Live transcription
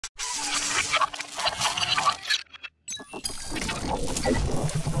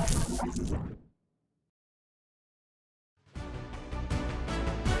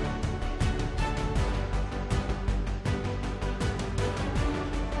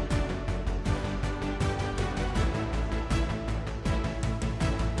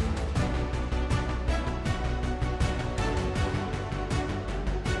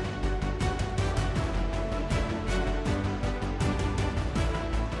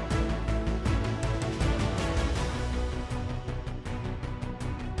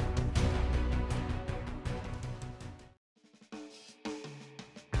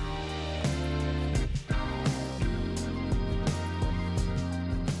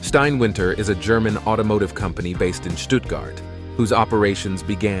Steinwinter is a German automotive company based in Stuttgart, whose operations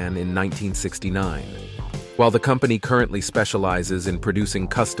began in 1969. While the company currently specializes in producing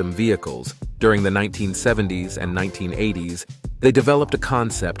custom vehicles, during the 1970s and 1980s, they developed a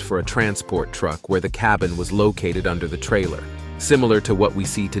concept for a transport truck where the cabin was located under the trailer, similar to what we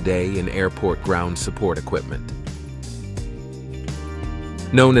see today in airport ground support equipment.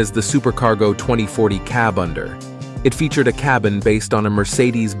 Known as the Supercargo 2040 Cab-Under, it featured a cabin based on a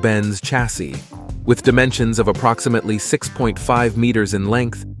Mercedes-Benz chassis, with dimensions of approximately 6.5 meters in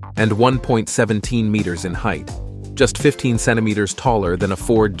length and 1.17 meters in height, just 15 centimeters taller than a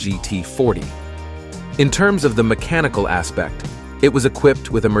Ford GT40. In terms of the mechanical aspect, it was equipped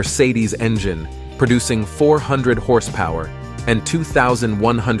with a Mercedes engine, producing 400 horsepower and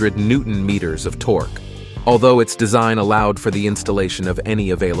 2,100 Newton meters of torque, although its design allowed for the installation of any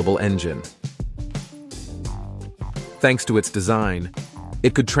available engine. Thanks to its design,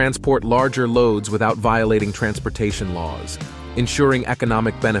 it could transport larger loads without violating transportation laws, ensuring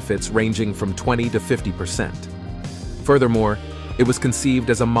economic benefits ranging from 20 to 50%. Furthermore, it was conceived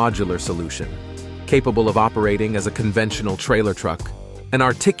as a modular solution, capable of operating as a conventional trailer truck, an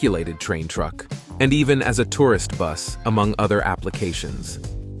articulated train truck, and even as a tourist bus, among other applications.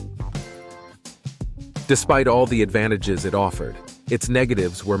 Despite all the advantages it offered, its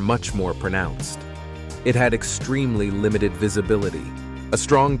negatives were much more pronounced. It had extremely limited visibility, a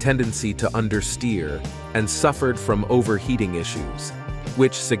strong tendency to understeer, and suffered from overheating issues,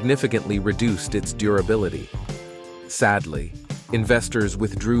 which significantly reduced its durability. Sadly, investors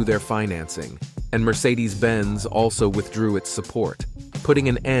withdrew their financing, and Mercedes-Benz also withdrew its support, putting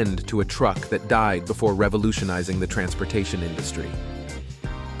an end to a truck that died before revolutionizing the transportation industry.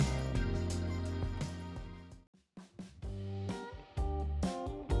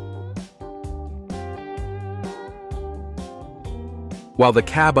 While the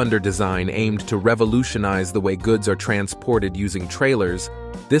Cab-Under design aimed to revolutionize the way goods are transported using trailers,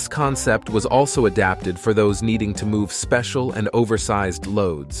 this concept was also adapted for those needing to move special and oversized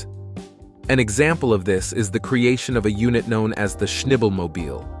loads. An example of this is the creation of a unit known as the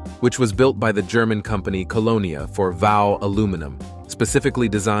Schnibbelmobil, which was built by the German company Colonia for VAU aluminum, specifically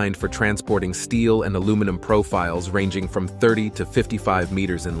designed for transporting steel and aluminum profiles ranging from 30 to 55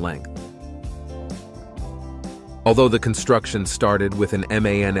 meters in length. Although the construction started with an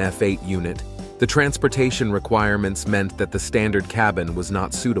MAN-F8 unit, the transportation requirements meant that the standard cabin was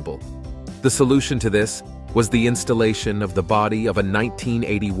not suitable. The solution to this was the installation of the body of a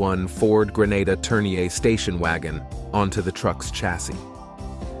 1981 Ford Granada Tournier station wagon onto the truck's chassis.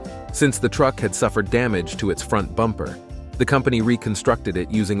 Since the truck had suffered damage to its front bumper, the company reconstructed it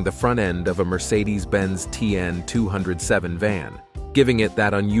using the front end of a Mercedes-Benz TN 207 van, giving it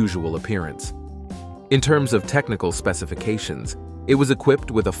that unusual appearance. In terms of technical specifications, it was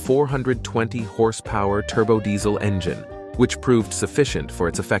equipped with a 420 horsepower turbodiesel engine, which proved sufficient for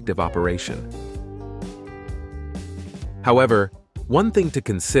its effective operation. However, one thing to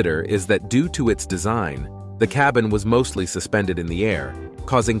consider is that due to its design, the cabin was mostly suspended in the air,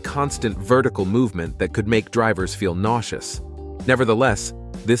 causing constant vertical movement that could make drivers feel nauseous. Nevertheless,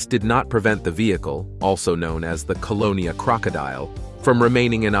 this did not prevent the vehicle, also known as the Colonia Crocodile, from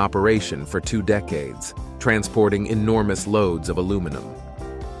remaining in operation for 2 decades, transporting enormous loads of aluminum.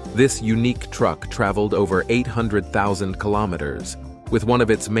 This unique truck traveled over 800,000 kilometers, with one of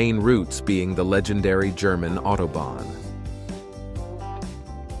its main routes being the legendary German Autobahn.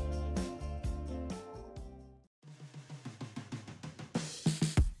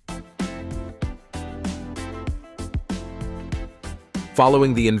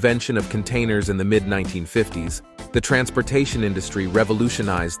 Following the invention of containers in the mid-1950s, the transportation industry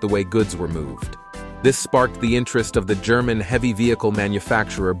revolutionized the way goods were moved. This sparked the interest of the German heavy vehicle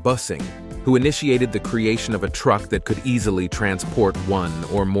manufacturer Bussing, who initiated the creation of a truck that could easily transport 1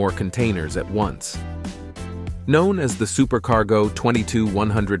 or more containers at once. Known as the Supercargo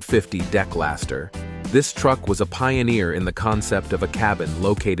 22150 Decklaster, This truck was a pioneer in the concept of a cabin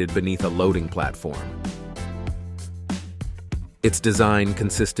located beneath a loading platform. Its design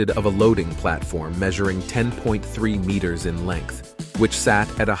consisted of a loading platform measuring 10.3 meters in length, which sat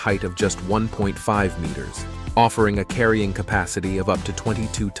at a height of just 1.5 meters, offering a carrying capacity of up to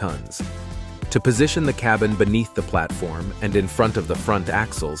 22 tons. To position the cabin beneath the platform and in front of the front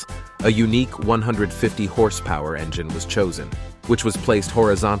axles, a unique 150 horsepower engine was chosen, which was placed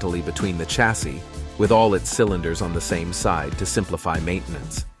horizontally between the chassis, with all its cylinders on the same side to simplify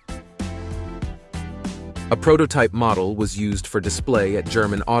maintenance. A prototype model was used for display at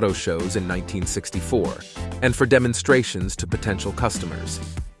German auto shows in 1964 and for demonstrations to potential customers.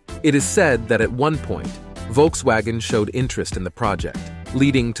 It is said that at one point, Volkswagen showed interest in the project,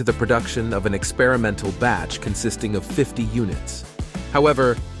 leading to the production of an experimental batch consisting of 50 units.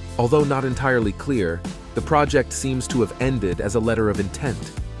 However, although not entirely clear, the project seems to have ended as a letter of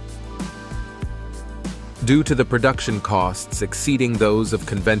intent. Due to the production costs exceeding those of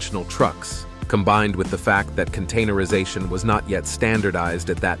conventional trucks, combined with the fact that containerization was not yet standardized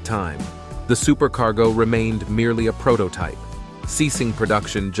at that time, the supercargo remained merely a prototype, ceasing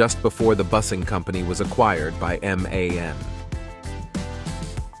production just before the busing company was acquired by MAN.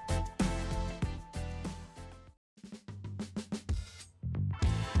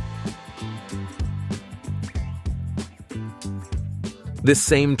 This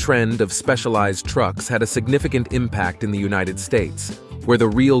same trend of specialized trucks had a significant impact in the United States, where the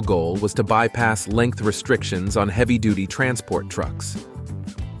real goal was to bypass length restrictions on heavy-duty transport trucks.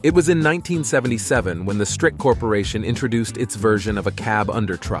 It was in 1977 when the Strick Corporation introduced its version of a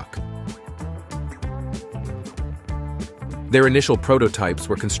cab-under truck. Their initial prototypes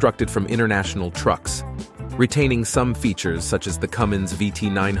were constructed from international trucks, retaining some features such as the Cummins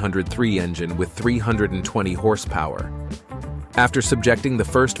VT903 engine with 320 horsepower. After subjecting the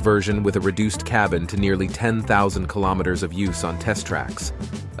first version with a reduced cabin to nearly 10,000 kilometers of use on test tracks,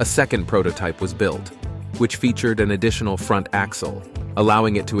 a second prototype was built, which featured an additional front axle,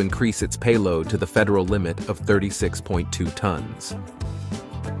 allowing it to increase its payload to the federal limit of 36.2 tons.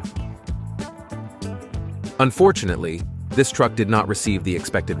 Unfortunately, this truck did not receive the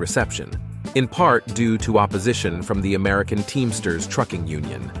expected reception, in part due to opposition from the American Teamsters Trucking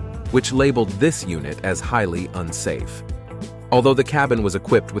Union, which labeled this unit as highly unsafe. Although the cabin was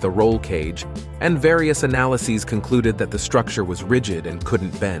equipped with a roll cage, and various analyses concluded that the structure was rigid and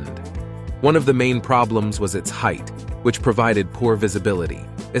couldn't bend. One of the main problems was its height, which provided poor visibility,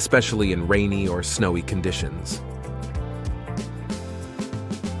 especially in rainy or snowy conditions.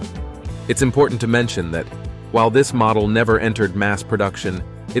 It's important to mention that, while this model never entered mass production,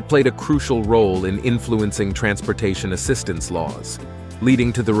 it played a crucial role in influencing transportation assistance laws,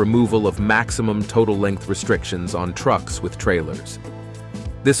 leading to the removal of maximum total length restrictions on trucks with trailers.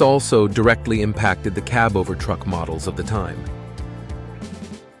 This also directly impacted the cab-over-truck models of the time.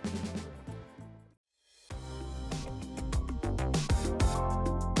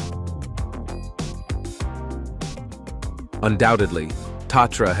 Undoubtedly,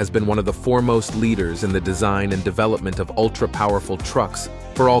 Tatra has been one of the foremost leaders in the design and development of ultra-powerful trucks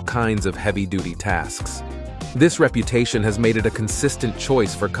for all kinds of heavy-duty tasks. This reputation has made it a consistent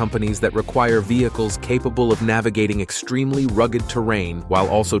choice for companies that require vehicles capable of navigating extremely rugged terrain while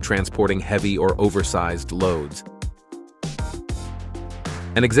also transporting heavy or oversized loads.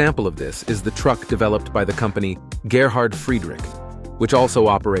 An example of this is the truck developed by the company Gerhard Friedrich, which also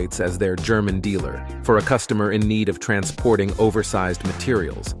operates as their German dealer for a customer in need of transporting oversized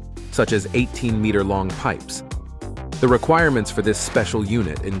materials, such as 18-meter-long pipes. The requirements for this special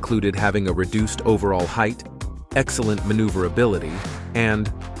unit included having a reduced overall height, excellent maneuverability,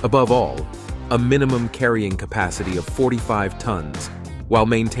 and, above all, a minimum carrying capacity of 45 tons while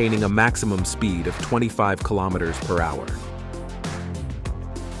maintaining a maximum speed of 25 kilometers per hour.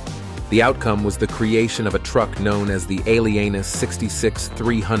 The outcome was the creation of a truck known as the Alienus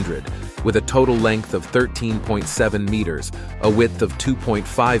 66-300 with a total length of 13.7 meters, a width of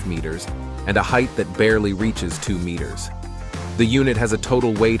 2.5 meters, and a height that barely reaches 2 meters. The unit has a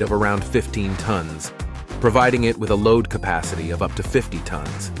total weight of around 15 tons, providing it with a load capacity of up to 50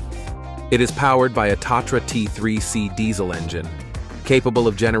 tons. It is powered by a Tatra T3C diesel engine, capable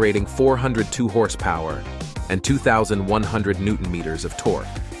of generating 402 horsepower and 2,100 Newton-meters of torque.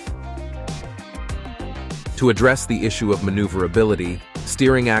 To address the issue of maneuverability,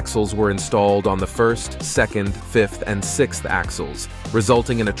 steering axles were installed on the first, second, fifth, and sixth axles,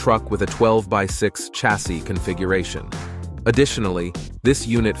 resulting in a truck with a 12x6 chassis configuration. Additionally, this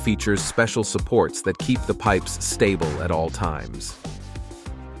unit features special supports that keep the pipes stable at all times.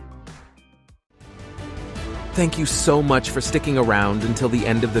 Thank you so much for sticking around until the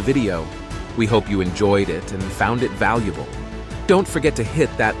end of the video. We hope you enjoyed it and found it valuable. Don't forget to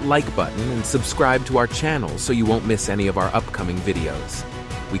hit that like button and subscribe to our channel so you won't miss any of our upcoming videos.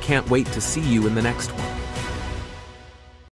 We can't wait to see you in the next one.